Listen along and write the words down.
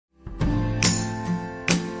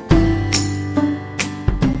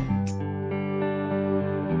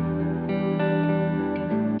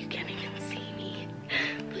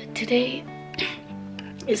today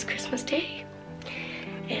is Christmas Day,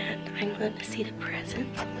 and I'm going to see the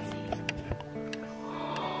presents.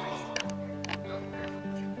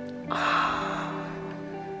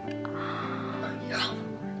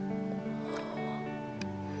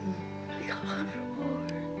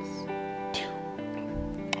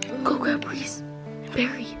 Go grab Reese and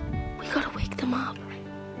Perri. We gotta wake them up.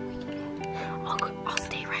 I'll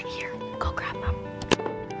stay right here. Go grab them.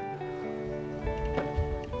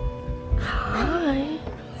 Hi.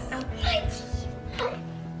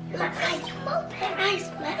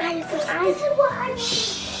 My eyes.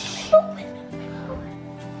 Shh. Open.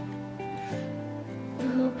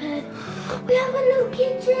 Moped. We have a new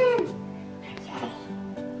kitchen.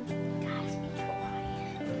 Guys, be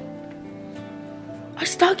quiet. Our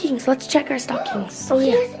stockings. Let's check our stockings. Oh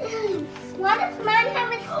yeah. What if mine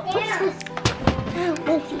have a stand?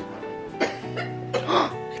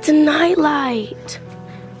 It's a nightlight.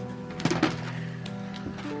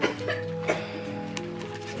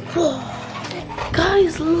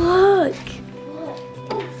 Guys, look.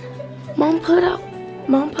 Mom put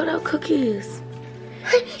out cookies.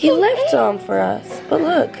 He left some for us, but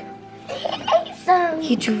look.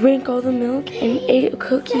 He drank all the milk and ate a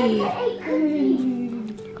cookie.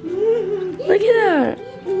 Look at that.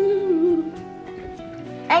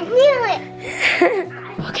 I knew it.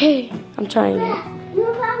 Okay, I'm trying it.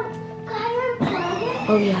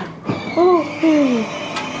 Oh yeah. Oh.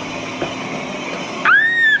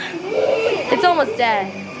 It's almost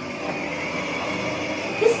dead.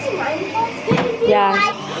 This is Minecraft? Yeah.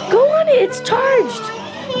 Go on it, it's charged.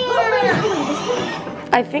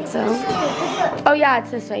 I think so. Oh yeah,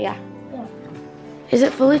 it's this way, yeah. Is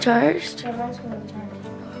it fully charged? Yeah, mine's fully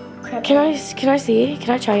charged. Can I see? Can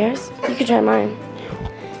I try yours? You can try mine.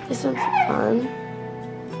 This one's fun.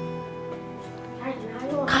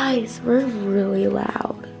 Guys, we're really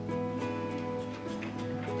loud.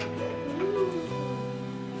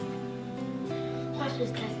 Watch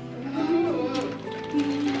this, guys.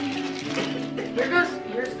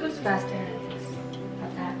 Yours goes faster.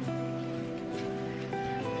 Not that.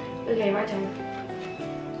 Okay, my turn.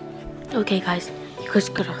 Okay, guys. You guys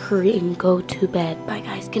gotta hurry and go to bed. Bye,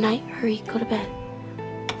 guys. Good night. Hurry, go to bed.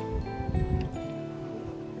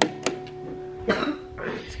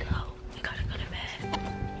 Let's go. We gotta go to bed.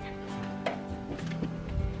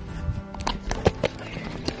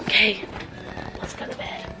 Okay, let's go to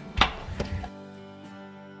bed.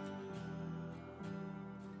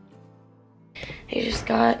 They just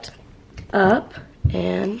got up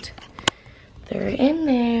and they're in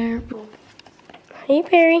there. Hey,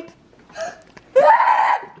 Perri.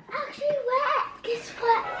 Actually wet. Guess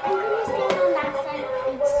what? I'm gonna stand on that side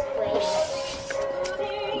and sway.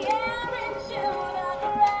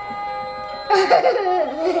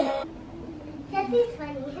 Kesley's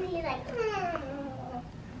funny. He's like,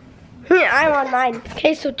 I'm on mine.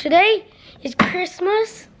 Okay, so today is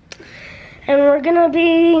Christmas and we're gonna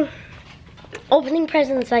be opening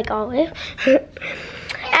presents like always.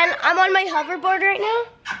 And I'm on my hoverboard right now.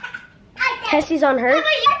 Kesley's on her.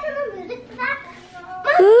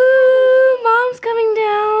 Ooh, Mom's coming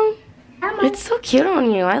down. It's so cute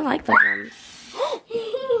on you. I like that one.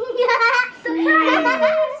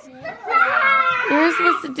 You were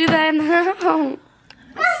supposed to do that in the house.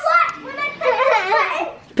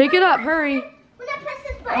 Pick it up, hurry.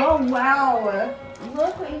 Oh wow.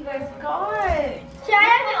 Look what you guys got. Should I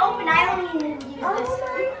have it open? I don't even use this. Oh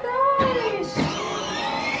my gosh.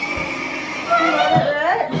 You love it,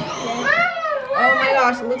 Rhett? Oh my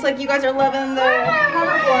gosh, it looks like you guys are loving the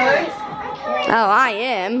hoverboards. Oh, I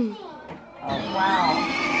am. Oh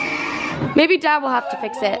wow. Maybe Dad will have to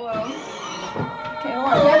fix it. Okay,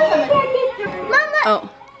 hold on. Oh.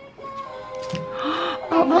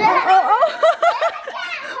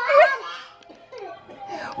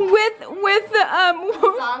 With the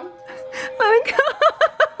Song?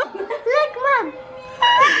 Look, Mom.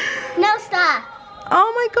 No, stop. Oh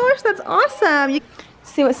my gosh, that's awesome.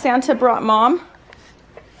 See what Santa brought Mom?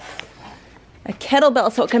 A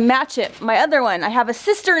kettlebell so it can match it. My other one, I have a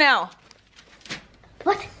sister now.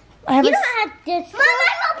 What? I have You don't have this. Mom,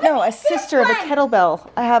 no, a sister of a kettlebell.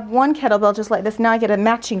 I have one kettlebell just like this. Now I get a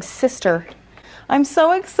matching sister. I'm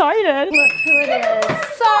so excited. Look who it is.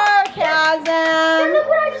 Sarcasm. Look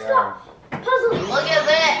what I just got. Puzzle. Look at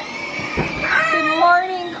this. Good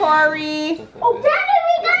morning, Corey. Oh, Daddy,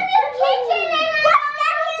 we got a new kitchen.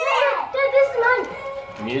 Dad, this is mine.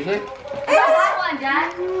 Music? I got that one, Dad.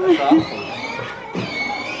 That's awesome.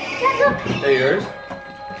 Dad, look. Is that yours?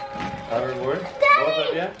 Hoverboard?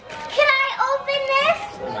 Daddy, Yeah? can I open this?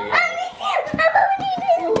 Oh my I'm opening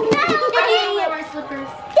this. My slippers.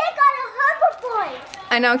 They got a hoverboard.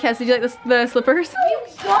 I know, Kesley, do you like the slippers? You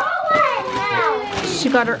got one now. She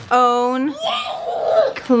got her own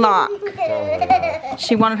clock.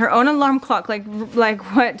 She wanted her own alarm clock, like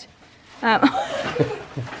what?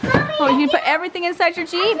 Oh, you can put everything inside your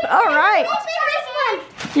Jeep? All right.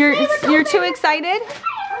 You're too excited?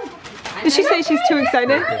 Did she say she's too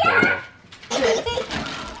excited?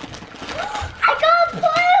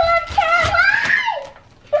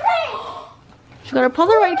 She got a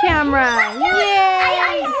Polaroid camera. Yay!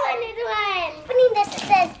 I wanted one. Opening this, it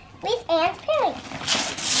says Reese and Perri.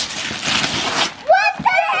 What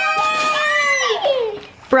the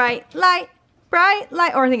heck? Bright light,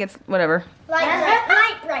 or I think it's whatever.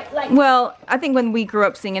 Light. Well, I think when we grew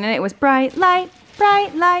up singing it, it was bright light,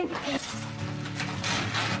 bright light.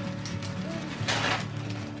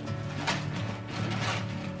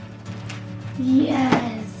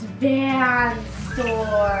 Yes, Van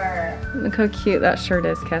store. Look how cute that shirt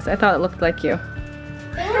is, Cass. I thought it looked like you.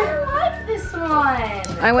 I like this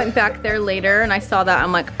one. I went back there later and I saw that.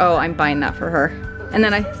 I'm like, oh, I'm buying that for her. And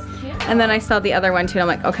then I saw the other one too.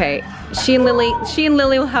 And I'm like, okay, she and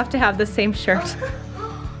Lily will have to have the same shirt.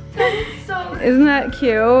 So Isn't that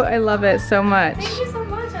cute? I love it so much. thank you so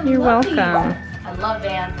much. You're welcome. I love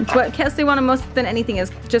Van. It's what Kesley wanted most than anything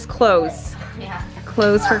is just clothes. Yeah.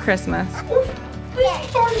 Clothes for Christmas.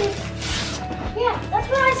 Yeah, that's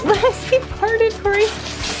what I Lucy farted, Corey.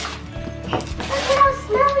 That's what I was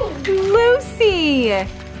smelling. Lucy!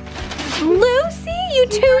 Lucy, you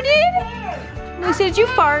tooted? Lucy, did you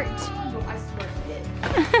fart? I swear she did.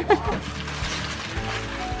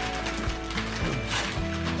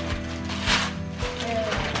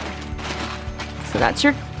 So that's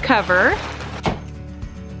your cover.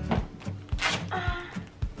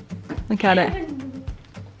 Look at it.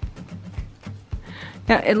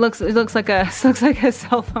 Yeah, it looks like a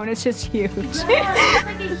cell phone. It's just huge. It's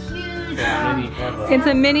like a huge It's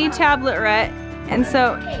a mini tablet, Rhett. And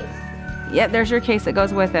so, yeah, there's your case that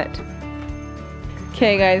goes with it.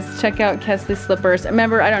 Okay, guys, check out Kesley's slippers.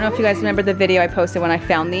 Remember, I don't know if you guys remember the video I posted when I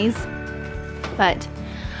found these, but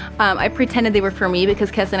I pretended they were for me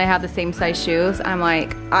because Kesley and I have the same size shoes. I'm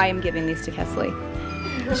like, I am giving these to Kesley.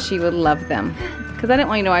 She would love them. Because I didn't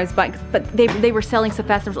want you to know I was buying, but they were selling so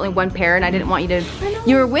fast, there was only one pair, and I didn't want you to,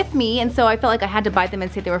 you were with me, and so I felt like I had to buy them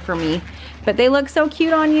and say they were for me. But they look so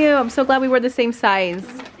cute on you. I'm so glad we were the same size.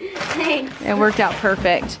 Thanks. It worked out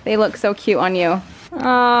perfect. They look so cute on you.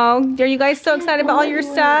 Oh, are you guys so excited about all your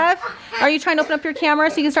stuff? Are you trying to open up your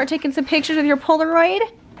camera so you can start taking some pictures with your Polaroid?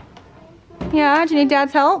 Yeah, do you need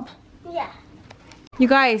Dad's help? Yeah. You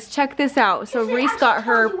guys, check this out. So Reese got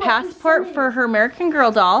her passport for her American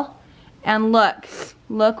Girl doll. And look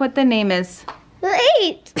what the name is.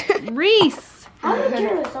 Wait. Reese. How did you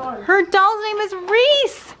turn this on? Her doll's name is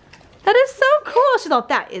Reese. That is so cool. She thought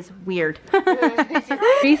that is weird.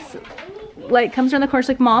 Reese, like, comes around the corner. She's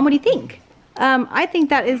like, Mom, what do you think? I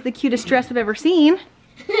think that is the cutest dress I've ever seen.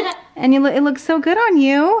 And it looks so good on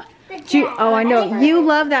you. Oh, I know. You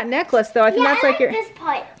love that necklace, though. I think that's like your. This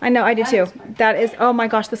part. I know, I do too. That is. Oh my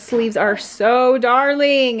gosh, the sleeves are so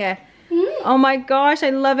darling. Oh my gosh, I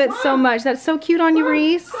love it so much. That's so cute on you,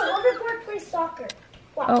 Reese. Hoverboard plays soccer.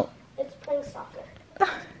 Watch. Oh. It's playing soccer.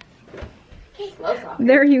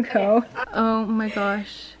 There you go. Oh my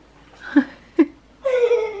gosh.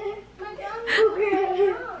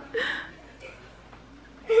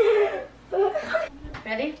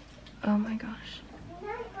 Ready? Oh my gosh.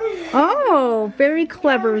 Oh, very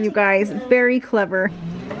clever, you guys. Very clever.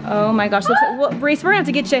 Oh my gosh. Well, Reese, we're gonna have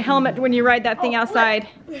to get you a helmet when you ride that thing outside.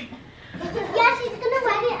 Yeah, she's gonna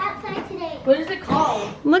ride it outside today. What is it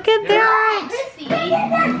called? Look at that. Chrissy.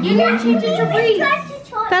 You didn't change it to Reese.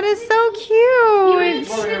 That is so You cute. didn't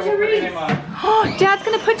change it to Reese. Oh, Dad's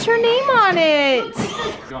gonna put your name on it.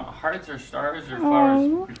 You want hearts or stars or flowers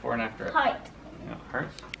Aw. before and after? Heart. You want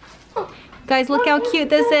hearts? Guys, look how cute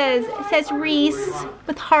this is. It says Reese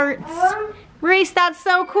with hearts. Reese, that's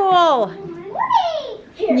so cool.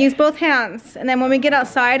 Use both hands. And then when we get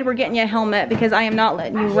outside, we're getting you a helmet because I am not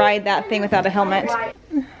letting you ride that thing without a helmet.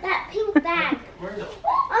 That pink bag.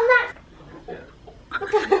 On that.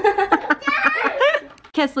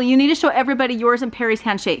 Kesley, you need to show everybody yours and Perri's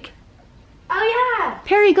handshake. Oh yeah.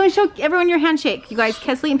 Perri, go and show everyone your handshake. You guys,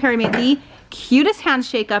 Kesley and Perri made the cutest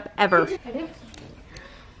handshake up ever.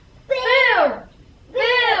 Boo!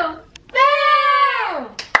 Boo! Boo!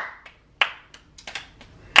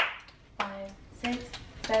 5, 6,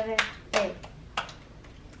 7, 8.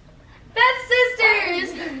 That's sisters!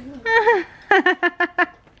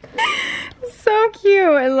 So cute.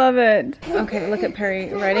 I love it. Okay, look at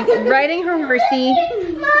Perri riding her horsey.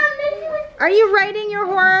 Are you riding your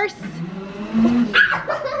horse?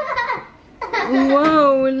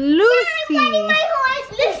 Whoa, Lucy. My horse.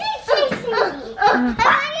 Lucy's chasing me. I'm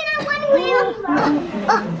hanging on one wheel.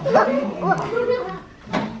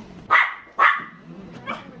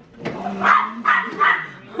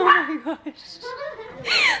 Oh my gosh.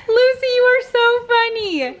 Lucy, you are so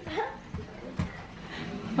funny.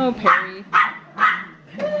 Oh, Perri.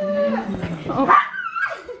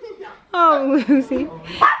 Oh, Lucy.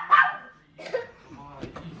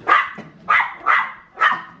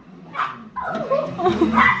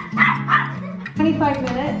 25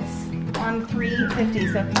 minutes on 350.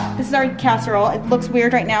 So this is our casserole. It looks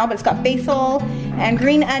weird right now, but it's got basil and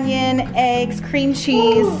green onion, eggs, cream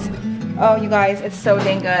cheese. Oh, you guys, it's so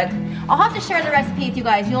dang good. I'll have to share the recipe with you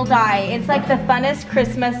guys. You'll die. It's like the funnest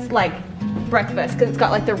Christmas like breakfast because it's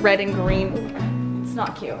got like the red and green. It's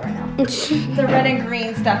not cute right now. The red and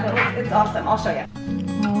green stuff. It's awesome. I'll show you.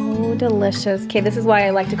 Oh, delicious. Okay, this is why I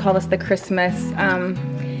like to call this the Christmas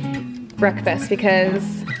breakfast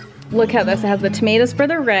because look how this, it has the tomatoes for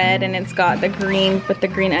the red and it's got the green with the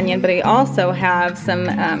green onion, but I also have some,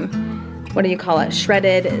 what do you call it?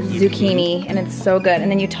 Shredded zucchini, and it's so good.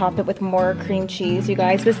 And then you top it with more cream cheese. You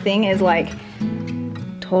guys, this thing is like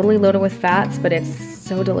totally loaded with fats, but it's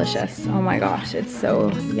so delicious. Oh my gosh, it's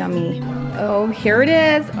so yummy. Oh, here it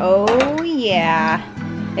is. Oh yeah.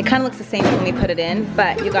 It kind of looks the same when we put it in,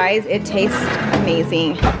 but you guys, it tastes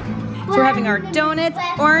amazing. So we're having our donuts,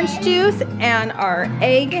 orange juice, and our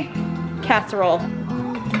egg casserole.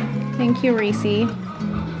 Thank you, Reese.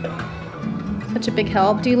 Such a big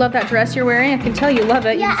help. Do you love that dress you're wearing? I can tell you love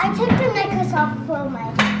it. Yeah, I took the necklace off for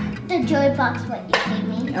the jewelry box what you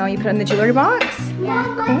gave me. Oh, you put it in the jewelry box? Yeah.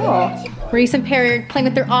 Cool. Reese and Perri are playing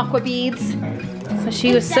with their aqua beads. So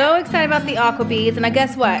she was so excited about the aqua beads, and I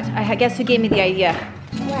guess what? I guess who gave me the idea?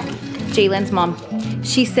 What? Jalen's mom.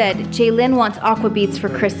 She said, Jalen wants aqua beads for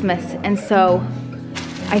Christmas, and so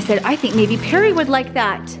I said, I think maybe Perri would like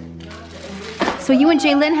that. So you and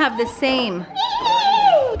Jalen have the same.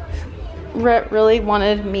 Rhett really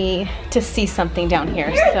wanted me to see something down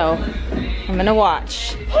here, so I'm gonna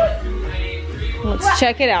watch. Let's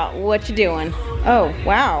check it out. What you doing? Oh,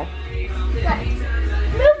 wow.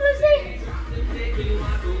 Move, Lucy.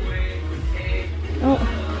 Oh.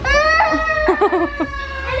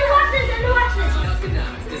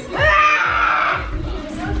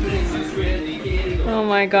 Oh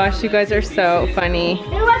my gosh, you guys are so funny. I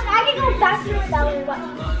can go faster without me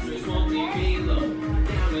watching.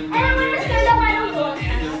 And I'm gonna stand up, I don't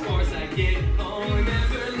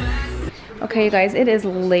go. Okay, you guys, it is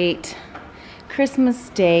late. Christmas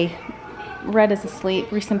Day. Rhett is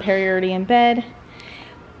asleep. Reese and Perri are already in bed.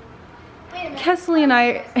 Kesley and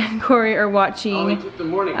I and Corey are watching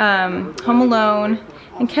Home Alone,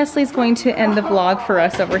 and Kesley's going to end the vlog for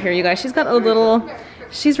us over here, you guys. She's got a little,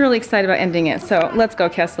 she's really excited about ending it. So let's go,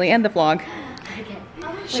 Kesley, end the vlog.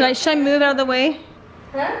 Should I move out of the way?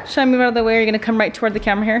 Huh? Should I move out of the way? Or are you gonna come right toward the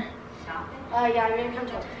camera here? Yeah, I'm gonna come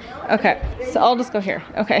to it. Okay, so I'll just go here.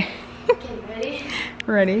 Okay. Okay, ready?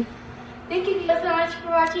 Ready? Thank you guys so much for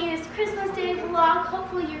watching this Christmas Day vlog.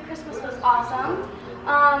 Hopefully your Christmas was awesome.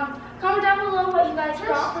 Comment down below what you guys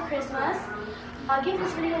got for Christmas. Give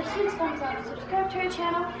this video a huge thumbs up, subscribe to our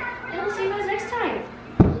channel, and we'll see you guys next time.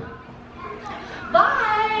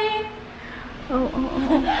 Bye!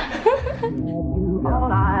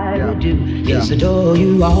 All I do is adore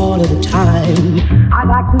you all of the time. I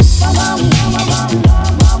like to